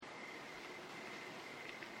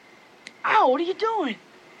No, what are you doing?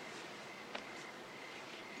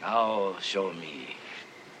 Now show me.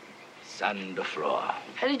 Sand the floor.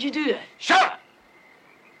 How did you do that? Shut up!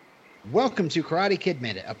 Welcome to Karate Kid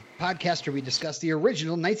Minute, a podcast where we discuss the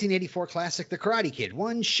original 1984 classic, The Karate Kid,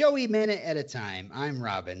 one showy minute at a time. I'm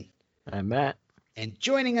Robin. I'm Matt. And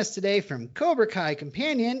joining us today from Cobra Kai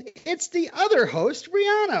Companion, it's the other host,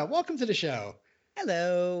 Brianna. Welcome to the show.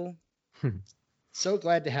 Hello. So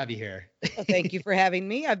glad to have you here. Well, thank you for having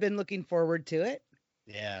me. I've been looking forward to it.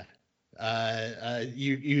 Yeah.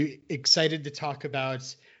 You excited to talk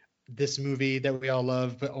about this movie that we all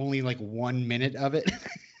love, but only like 1 minute of it?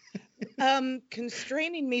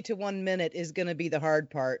 Constraining me to 1 minute is going to be the hard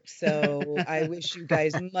part. So I wish you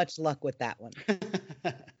guys much luck with that one.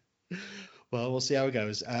 Well, we'll see how it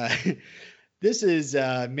goes. This is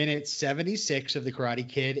minute 76 of The Karate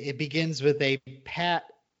Kid. It begins with a pat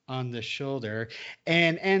on the shoulder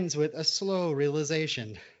and ends with a slow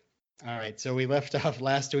realization. All right, so we left off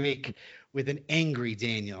last week with an angry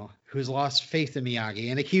Daniel who's lost faith in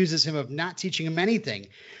Miyagi and accuses him of not teaching him anything.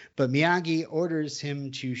 But Miyagi orders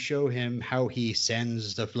him to show him how he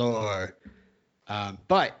sends the floor.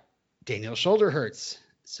 But Daniel's shoulder hurts.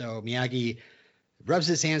 So Miyagi rubs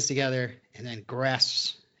his hands together and then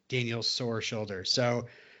grasps Daniel's sore shoulder. So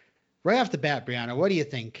right off the bat, Brianna, what do you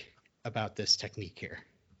think about this technique here?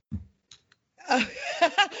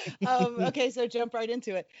 Okay, so jump right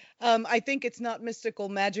into it. I think it's not mystical,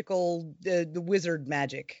 magical, the wizard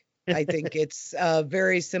magic. I think it's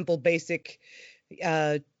very simple, basic,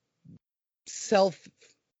 what's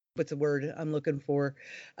the word I'm looking for?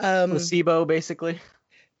 Placebo, basically.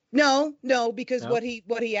 No, because No? what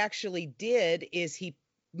he actually did is he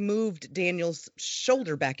moved Daniel's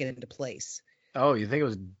shoulder back into place. Oh, you think it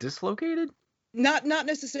was dislocated? Not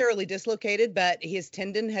necessarily dislocated, but his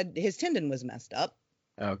tendon was messed up.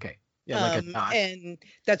 Okay. Yeah, like a knot. And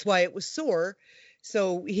that's why it was sore.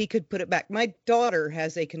 So he could put it back. My daughter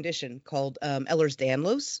has a condition called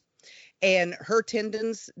Ehlers-Danlos, and her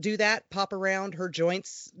tendons do that, pop around. Her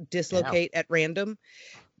joints dislocate at random.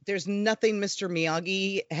 There's nothing Mr.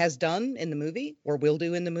 Miyagi has done in the movie or will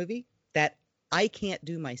do in the movie that I can't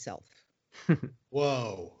do myself.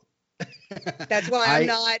 Whoa. That's why I'm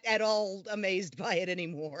not at all amazed by it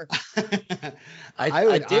anymore.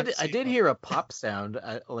 I did hear a pop sound.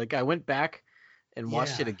 I went back and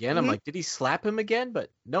watched it again. I'm like, did he slap him again? But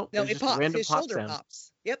nope. No, it pops. His shoulder sound.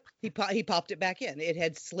 pops. Yep, he popped it back in. It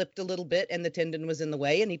had slipped a little bit, and the tendon was in the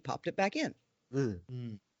way, and he popped it back in.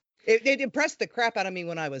 Mm. It impressed the crap out of me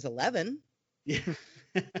when I was 11. Yeah.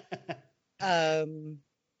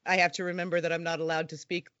 I have to remember that I'm not allowed to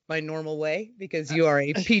speak my normal way because you are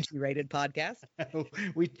a PG-rated podcast.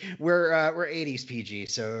 We're 80s PG,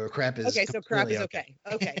 so crap is okay. So crap is okay.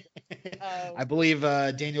 Okay. I believe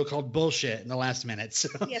Daniel called bullshit in the last minute. So.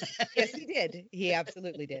 Yes, he did. He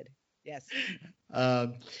absolutely did. Yes.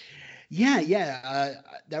 That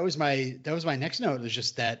was my next note. It was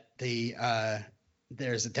just that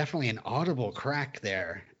there's definitely an audible crack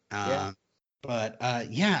there. But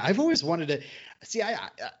I've always wanted to see.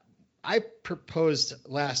 I proposed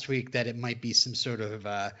last week that it might be some sort of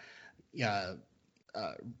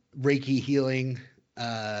Reiki healing,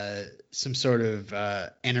 some sort of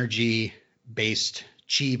energy based,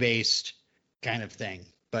 chi based kind of thing.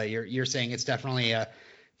 But you're saying it's definitely a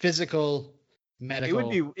physical,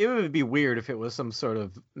 medical. It would be weird if it was some sort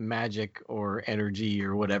of magic or energy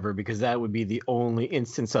or whatever, because that would be the only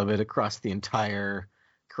instance of it across the entire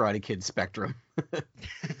Karate Kid spectrum.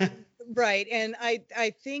 Right. And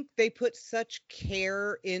I think they put such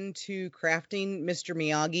care into crafting Mr.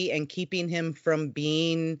 Miyagi and keeping him from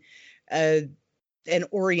being an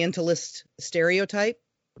Orientalist stereotype,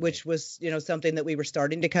 which was, something that we were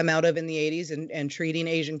starting to come out of in the 80s and treating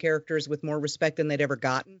Asian characters with more respect than they'd ever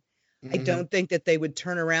gotten. Mm-hmm. I don't think that they would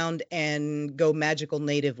turn around and go magical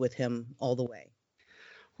native with him all the way.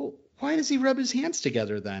 Well, why does he rub his hands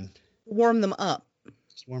together then? Warm them up.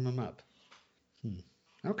 Just warm them up.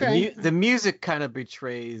 Okay. The music kind of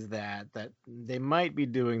betrays that they might be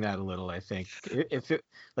doing that a little. I think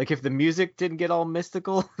if the music didn't get all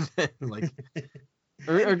mystical, then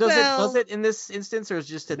or does it in this instance, or is it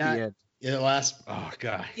just at the end? Yeah,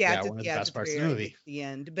 one of the best parts of the movie. At the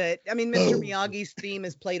end, but I mean, Mr. Miyagi's theme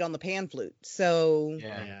is played on the pan flute, so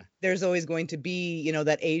there's always going to be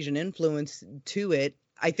that Asian influence to it.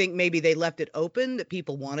 I think maybe they left it open that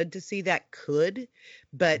people wanted to see that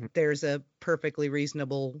but there's a perfectly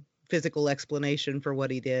reasonable physical explanation for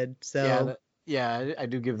what he did. So I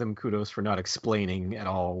do give them kudos for not explaining at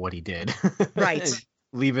all what he did. Right.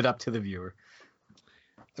 Leave it up to the viewer.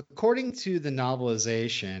 According to the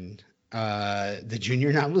novelization, the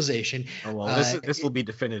junior novelization. Oh well, this will be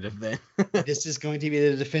definitive then. This is going to be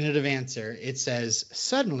the definitive answer. It says,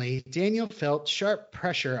 suddenly, Daniel felt sharp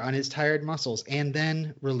pressure on his tired muscles and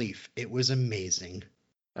then relief. It was amazing.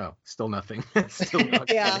 Oh, still nothing. Still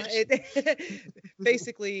not Yeah, it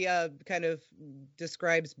basically kind of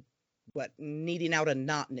describes what needing out a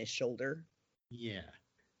knot in his shoulder. Yeah.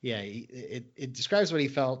 It describes what he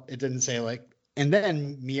felt. It didn't say like, and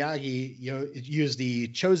then Miyagi used the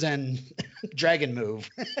Chosen dragon move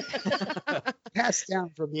passed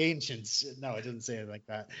down from the ancients. No, it didn't say it like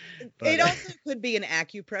that. But, it also could be an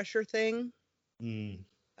acupressure thing.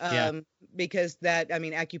 Yeah. Because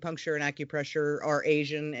acupuncture and acupressure are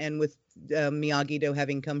Asian, and with Miyagi-Do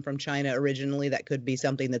having come from China originally, that could be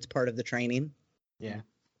something that's part of the training. Yeah.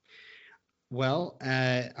 Well,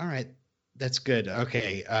 all right. That's good.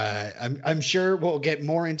 Okay. I'm sure we'll get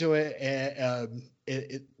more into it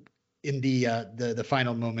in the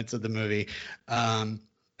final moments of the movie.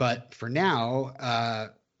 But for now,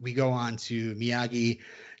 we go on to Miyagi.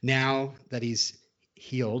 Now that he's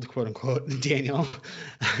healed, quote unquote, Daniel,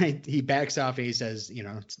 he backs off and he says,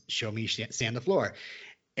 show me stand the floor.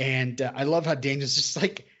 And I love how Daniel's just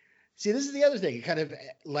like, see, this is the other thing. It kind of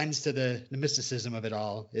lends to the mysticism of it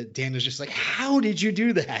all. Daniel's just like, how did you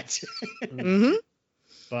do that? Mm-hmm.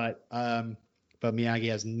 But Miyagi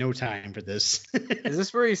has no time for this. Is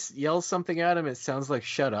this where he yells something at him? It sounds like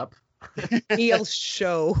 "shut up." He yells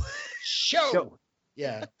 "show." Show.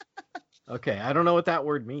 Yeah. Okay, I don't know what that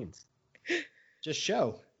word means. Just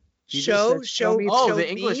show. Show me. Oh, show the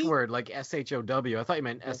English me? word, like SHOW. I thought you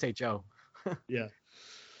meant SHO. Yeah.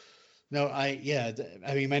 No,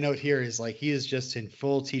 my note here is like, he is just in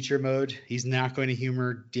full teacher mode. He's not going to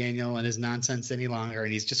humor Daniel and his nonsense any longer.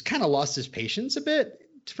 And he's just kind of lost his patience a bit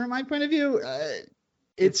from my point of view.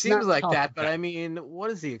 It seems like that, but I mean, what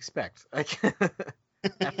does he expect? Like,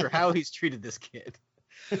 after how he's treated this kid.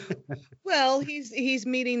 Well, he's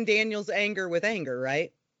meeting Daniel's anger with anger,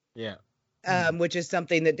 right? Yeah. Which is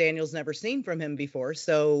something that Daniel's never seen from him before.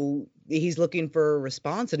 So he's looking for a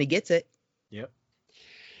response, and he gets it. Yep.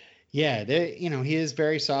 Yeah, he is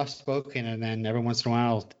very soft spoken, and then every once in a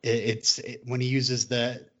while, when he uses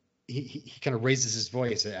he kind of raises his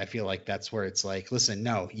voice. I feel like that's where it's like, listen,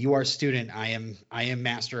 no, you are student, I am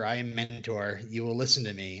master, I am mentor. You will listen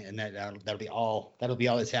to me, and that'll be all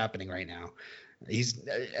that's happening right now.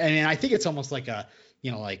 I think it's almost like a,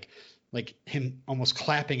 like him almost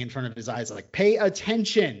clapping in front of his eyes, like, pay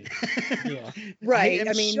attention. Yeah. Right.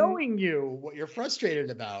 I mean, showing you what you're frustrated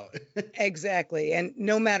about. Exactly. And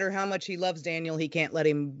no matter how much he loves Daniel, he can't let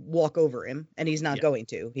him walk over him, and he's not going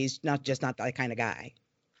to. He's not that kind of guy.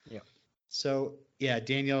 Yeah. So yeah,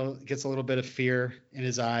 Daniel gets a little bit of fear in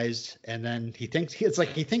his eyes, and then he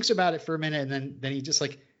thinks about it for a minute, and then he just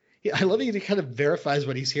like, I love that he kind of verifies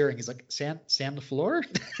what he's hearing. He's like, sand the floor.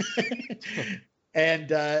 And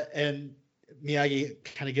Miyagi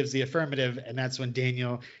kind of gives the affirmative, and that's when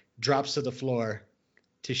Daniel drops to the floor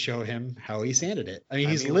to show him how he sanded it. I mean,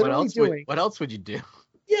 he's literally doing. What else would you do?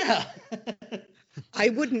 Yeah. I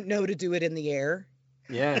wouldn't know to do it in the air.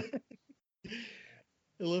 Yeah. I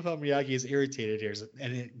love how Miyagi is irritated here,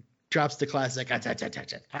 and it drops to classic.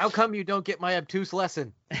 How come you don't get my obtuse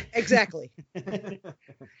lesson? Exactly.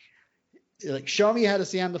 Like, show me how to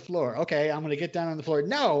sand the floor. Okay, I'm going to get down on the floor.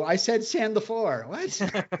 No, I said sand the floor. What?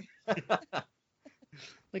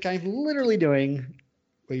 Like, I'm literally doing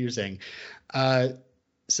what you're saying.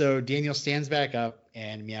 So Daniel stands back up,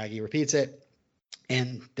 and Miyagi repeats it.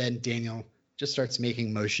 And then Daniel just starts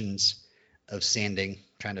making motions of sanding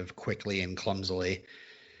kind of quickly and clumsily.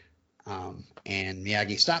 And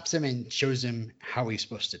Miyagi stops him and shows him how he's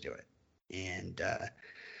supposed to do it. And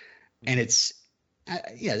it's,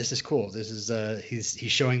 this is cool. This is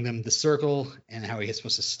he's showing them the circle and how he's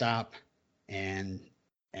supposed to stop, and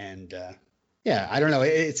I don't know.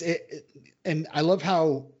 And I love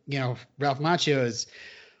how Ralph Macchio is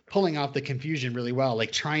pulling off the confusion really well,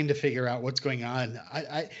 like trying to figure out what's going on.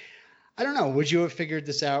 I don't know. Would you have figured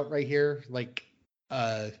this out right here? Like,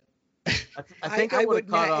 I think I would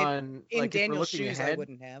have caught on. In like, Daniel's if we're looking shoes, ahead. I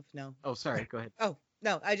wouldn't have. No. Oh, sorry. Go ahead. Oh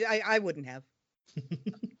no, I wouldn't have.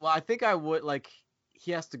 Well, I think I would. Like,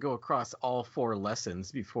 he has to go across all 4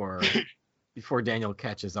 lessons before Daniel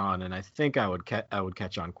catches on, and I think I would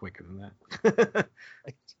catch on quicker than that.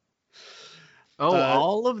 Oh,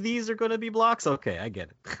 all of these are going to be blocks? Okay, I get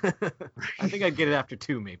it. I think I'd get it after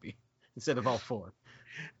 2 maybe instead of all 4.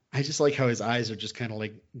 I just like how his eyes are just kind of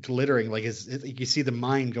like glittering, like you see the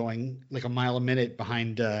mind going like a mile a minute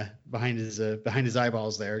behind his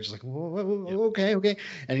eyeballs there, just like, whoa, okay,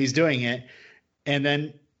 and he's doing it, and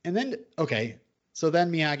then okay, So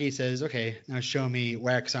then Miyagi says, okay, now show me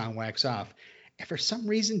wax on, wax off. And for some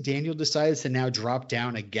reason, Daniel decides to now drop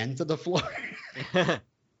down again to the floor.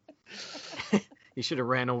 He should have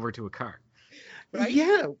ran over to a car. Right?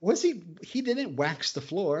 Yeah, was he didn't wax the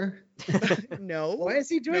floor. No. Why is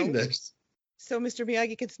he doing No. this? So Mr.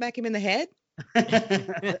 Miyagi can smack him in the head?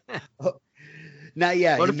 Now,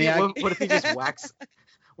 yeah, What if Miyagi, what if he just whacks?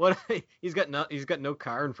 What if he's got no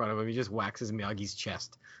car in front of him? He just waxes Miyagi's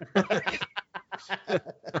chest.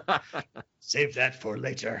 save that for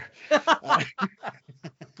later.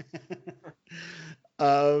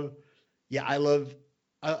 Yeah, I love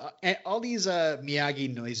and all these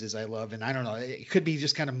Miyagi noises. I love, and I don't know, it could be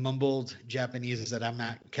just kind of mumbled Japanese that I'm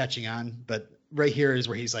not catching on, but right here is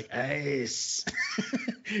where he's like ice.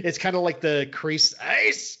 It's kind of like the crease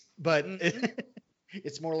ice, but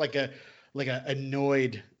it's more like a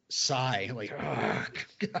annoyed sigh, like, oh,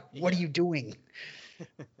 God, what are you doing?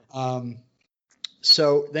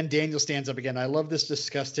 So then Daniel stands up again. I love this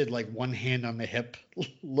disgusted, like, one hand on the hip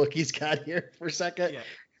look he's got here for a second. Yeah.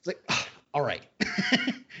 It's like, oh, all right.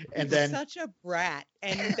 And He's then such a brat.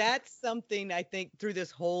 And that's something I think through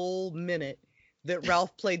this whole minute that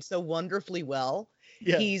Ralph played so wonderfully well.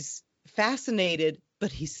 yeah, He's fascinated,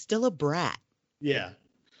 but he's still a brat. yeah.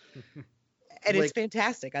 And Like- it's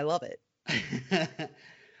fantastic. I love it.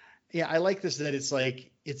 Yeah, I like this, that it's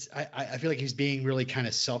like I feel like he's being really kind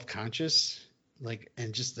of self-conscious, like,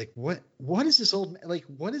 and just like what is this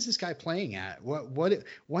what is this guy playing at?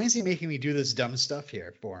 Why is he making me do this dumb stuff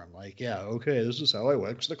here for him? Like, yeah, okay, this is how I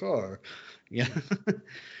wax the car. Yeah.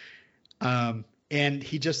 And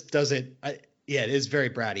he just does it. Yeah, it is very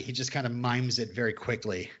bratty. He just kind of mimes it very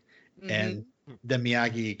quickly. And then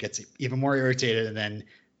Miyagi gets even more irritated and then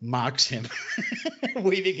mocks him,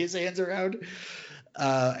 waving his hands around.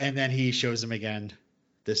 And then he shows him again.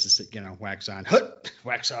 This is, wax on, hut,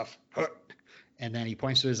 wax off, hut. And then he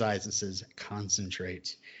points to his eyes and says,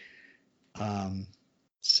 concentrate.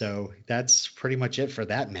 So that's pretty much it for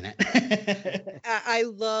that minute. I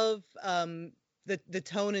love the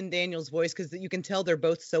tone in Daniel's voice, because you can tell they're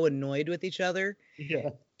both so annoyed with each other. Yeah.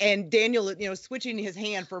 And Daniel, switching his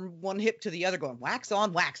hand from one hip to the other, going wax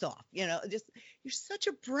on, wax off. Just, you're such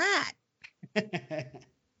a brat.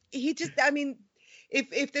 He just, I mean,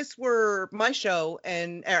 if this were my show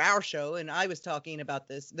or our show and I was talking about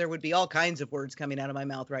this, there would be all kinds of words coming out of my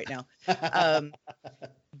mouth right now.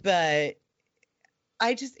 But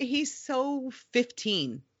he's so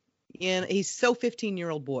 15. He's so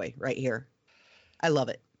 15-year-old boy right here. I love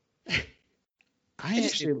it.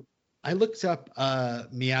 I looked up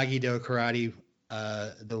Miyagi-Do karate,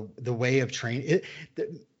 the way of training.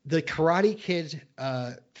 The Karate Kid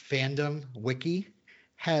fandom wiki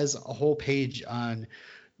has a whole page on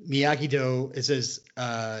Miyagi-Do. It says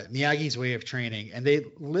Miyagi's way of training, and they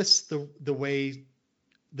list the way.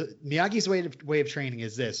 The Miyagi's way of training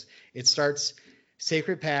is this. It starts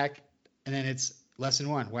sacred pack, and then it's lesson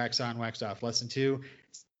 1, wax on, wax off. Lesson 2,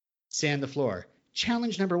 sand the floor.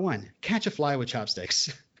 Challenge number 1, catch a fly with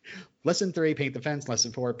chopsticks. Lesson 3, paint the fence.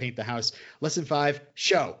 Lesson 4, paint the house. Lesson 5,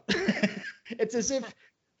 show. It's as if,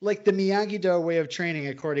 like, the Miyagi-Do way of training,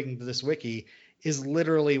 according to this wiki, is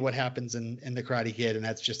literally what happens in the Karate Kid, and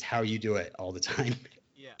that's just how you do it all the time.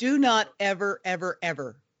 Yeah. Do not ever, ever,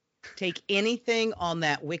 ever take anything on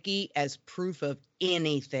that wiki as proof of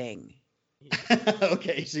anything.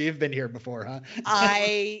 Okay, so you've been here before, huh?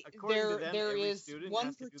 According to them, there every is student one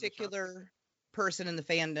has to do the particular person in the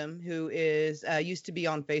fandom who is used to be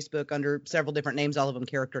on Facebook under several different names, all of them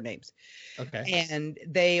character names. Okay. And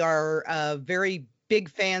they are very big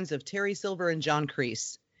fans of Terry Silver and John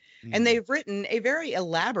Kreese. And they've written a very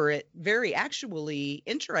elaborate, very actually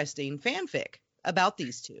interesting fanfic about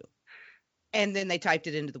these two. And then they typed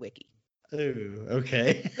it into the wiki. Ooh,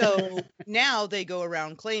 okay. So now they go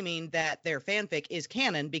around claiming that their fanfic is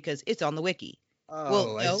canon because it's on the wiki. Oh,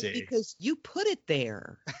 Well, I no, see. because you put it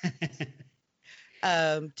there.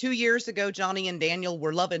 2 years ago, Johnny and Daniel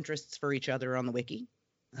were love interests for each other on the wiki.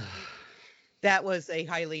 That was a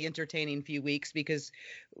highly entertaining few weeks because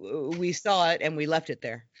we saw it and we left it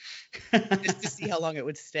there just to see how long it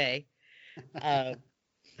would stay.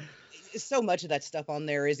 So much of that stuff on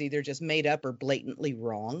there is either just made up or blatantly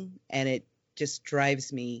wrong, and it just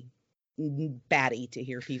drives me batty to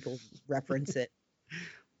hear people reference it.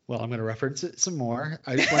 Well, I'm going to reference it some more.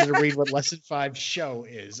 I just wanted to read what Lesson 5 show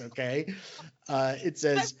is, okay? It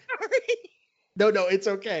says... Sorry. No, it's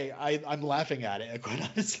okay. I'm laughing at it, quite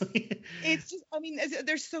honestly. It's just, I mean,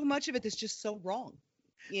 there's so much of it that's just so wrong.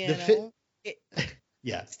 You The know? It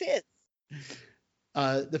Yeah. fits.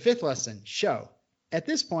 The 5th lesson, show. At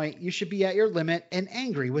this point, you should be at your limit and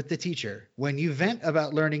angry with the teacher when you vent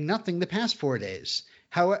about learning nothing the past 4 days.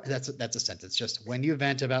 However, that's a sentence. Just when you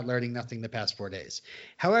vent about learning nothing the past 4 days.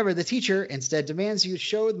 However, the teacher instead demands you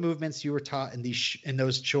show the movements you were taught in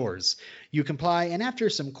those chores. You comply, and after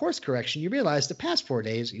some course correction, you realize the past 4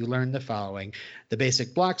 days you learned the following: the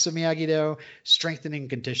basic blocks of Miyagi-Do, strengthening and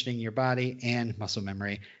conditioning your body, and muscle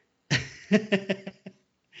memory.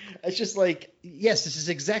 It's just like, yes, this is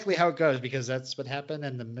exactly how it goes because that's what happened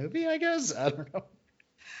in the movie, I guess. I don't know.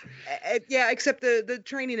 Yeah, except the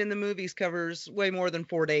training in the movies covers way more than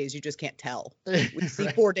 4 days. You just can't tell. We see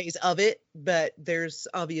 4 days of it, but there's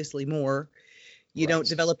obviously more. You don't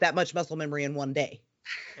develop that much muscle memory in 1 day.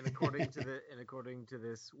 And according to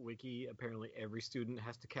this wiki, apparently every student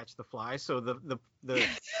has to catch the fly. So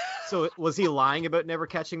so was he lying about never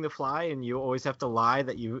catching the fly, and you always have to lie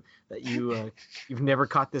that you've never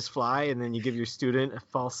caught this fly, and then you give your student a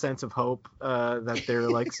false sense of hope that they're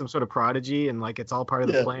like some sort of prodigy, and like it's all part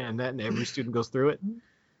of the plan, and every student goes through it.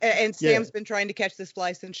 And Sam's been trying to catch this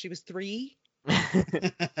fly since she was 3.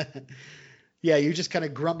 Yeah, you just kind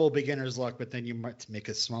of grumble beginner's luck, but then you might make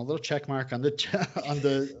a small little check mark on the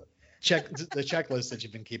checklist that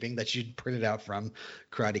you've been keeping that you printed out from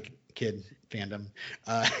Karate Kid fandom.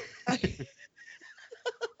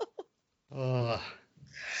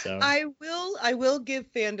 So I will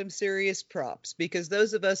give fandom serious props because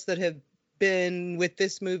those of us that have been with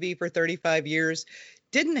this movie for 35 years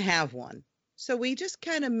didn't have one. So we just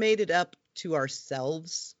kind of made it up to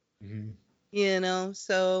ourselves. Mm-hmm.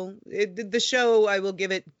 So the show, I will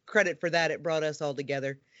give it credit for that. It brought us all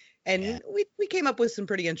together. And we came up with some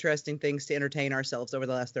pretty interesting things to entertain ourselves over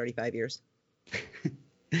the last 35 years.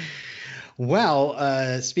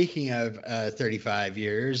 Well, speaking of 35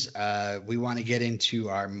 years, we want to get into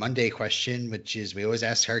our Monday question, which is we always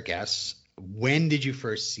ask our guests, when did you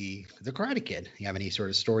first see The Karate Kid? You have any sort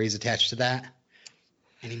of stories attached to that?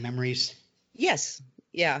 Any memories? Yes.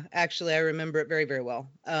 Yeah, actually, I remember it very, very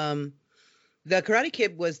well. The Karate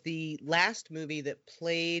Kid was the last movie that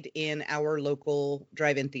played in our local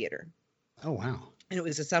drive-in theater. Oh, wow. And it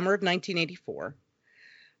was the summer of 1984.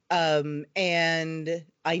 And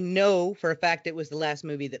I know for a fact it was the last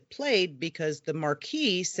movie that played because the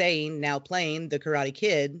marquee saying now playing The Karate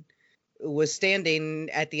Kid was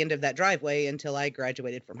standing at the end of that driveway until I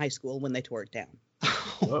graduated from high school when they tore it down.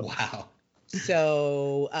 Oh, wow.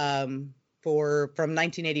 So from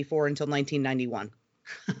 1984 until 1991.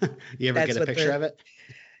 You ever get a picture of it?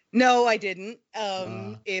 No, I didn't.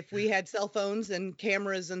 If we had cell phones and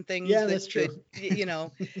cameras and things, that's true.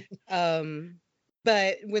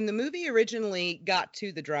 But when the movie originally got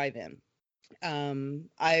to the drive-in,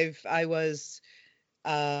 I was,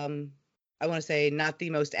 I want to say not the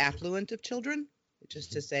most affluent of children,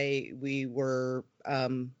 just to say we were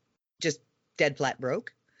just dead flat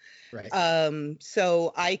broke. Right.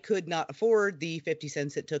 So I could not afford the 50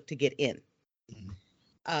 cents it took to get in. Mm-hmm.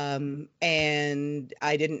 And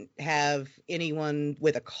I didn't have anyone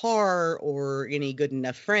with a car or any good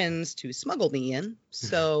enough friends to smuggle me in.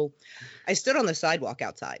 So I stood on the sidewalk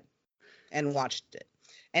outside and watched it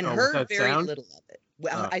and heard very little of it.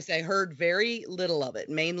 Well, I say heard very little of it,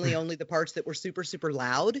 mainly only the parts that were super, super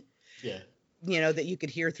loud. Yeah. That you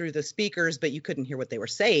could hear through the speakers, but you couldn't hear what they were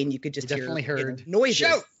saying. You could just definitely heard noises.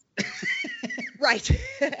 Shout! Right.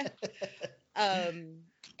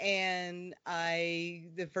 And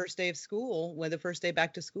the first day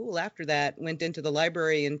back to school after that, went into the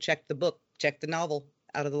library and checked the novel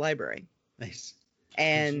out of the library. Nice.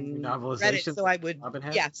 And read it so I would,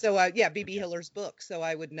 B.B. Hiller's book. So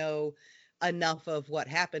I would know enough of what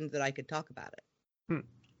happened that I could talk about it.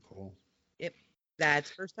 Cool. Yep. That's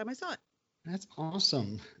the first time I saw it. That's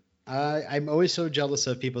awesome. I'm always so jealous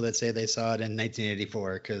of people that say they saw it in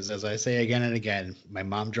 1984 because, as I say again and again, my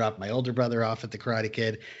mom dropped my older brother off at the Karate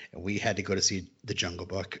Kid, and we had to go to see The Jungle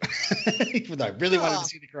Book. Even though I really wanted to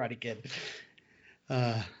see the Karate Kid.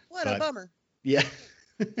 What a bummer. Yeah.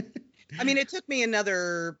 I mean, it took me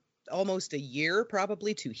almost a year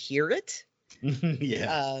probably to hear it.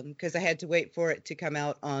 Yeah. Because I had to wait for it to come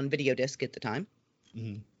out on video disc at the time.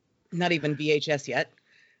 Mm-hmm. Not even VHS yet.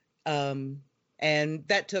 And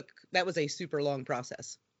that was a super long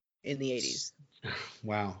process in the 80s.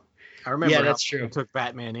 Wow. I remember that's true. It took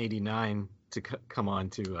Batman 89 to come on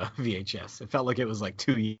to VHS. It felt like it was like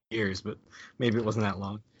 2 years, but maybe it wasn't that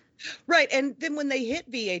long. Right. And then when they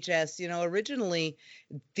hit VHS, originally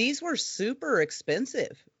these were super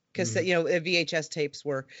expensive because, VHS tapes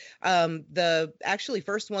were. The actually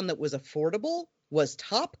first one that was affordable was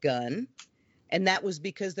Top Gun. And that was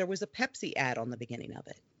because there was a Pepsi ad on the beginning of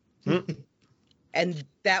it. And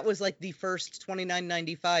that was like the first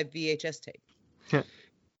 $29.95 VHS tape.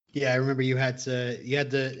 Yeah, I remember you had to.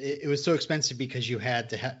 It was so expensive because you had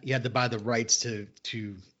to buy the rights to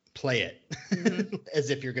play it, Mhm. as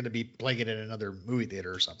if you're going to be playing it in another movie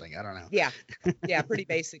theater or something. I don't know. Yeah, pretty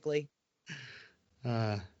basically.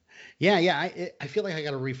 I feel like I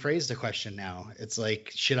got to rephrase the question now. It's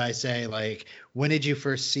like, should I say like, when did you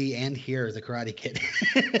first see and hear The Karate Kid?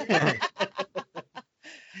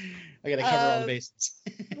 I got to cover all the bases.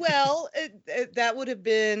 Well, that would have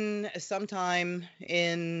been sometime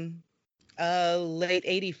in late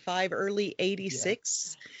 85, early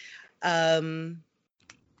 86.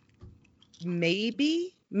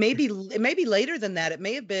 Maybe later than that. It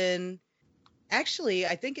may have been, actually,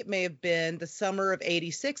 I think it may have been the summer of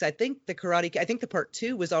 86. I think the part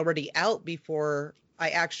 2 was already out before I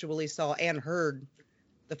actually saw and heard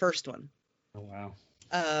the first one. Oh, wow.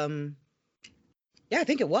 Yeah, I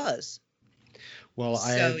think it was. Well,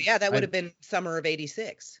 that would have been summer of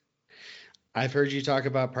 86. I've heard you talk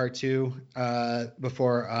about part 2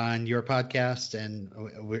 before on your podcast, and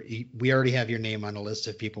we already have your name on a list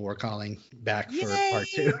of people we're calling back for part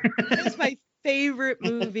 2. It's my favorite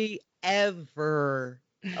movie ever.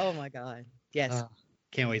 Oh my God. Yes.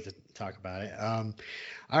 Can't wait to talk about it.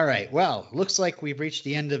 All right. Well, looks like we've reached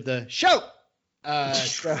the end of the show.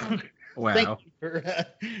 So Wow. thank you for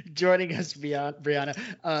joining us, Brianna.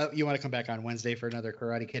 You want to come back on Wednesday for another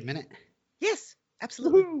Karate Kid Minute? Yes,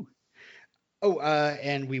 absolutely. Woo-hoo. Oh,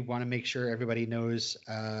 and we want to make sure everybody knows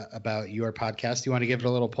about your podcast. You want to give it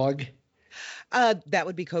a little plug? That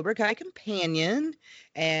would be Cobra Kai Companion,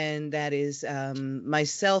 and that is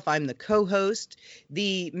myself. I'm the co-host.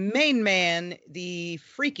 The main man, the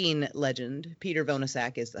freaking legend, Peter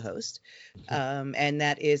Vonasak is the host, and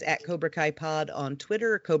that is at Cobra Kai Pod on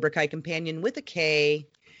Twitter, Cobra Kai Companion with a K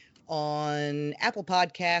on Apple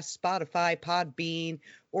Podcasts, Spotify, Podbean,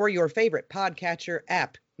 or your favorite podcatcher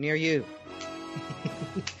app near you.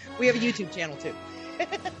 We have a YouTube channel too.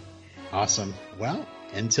 Awesome. Well,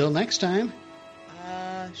 until next time.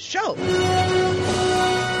 Show.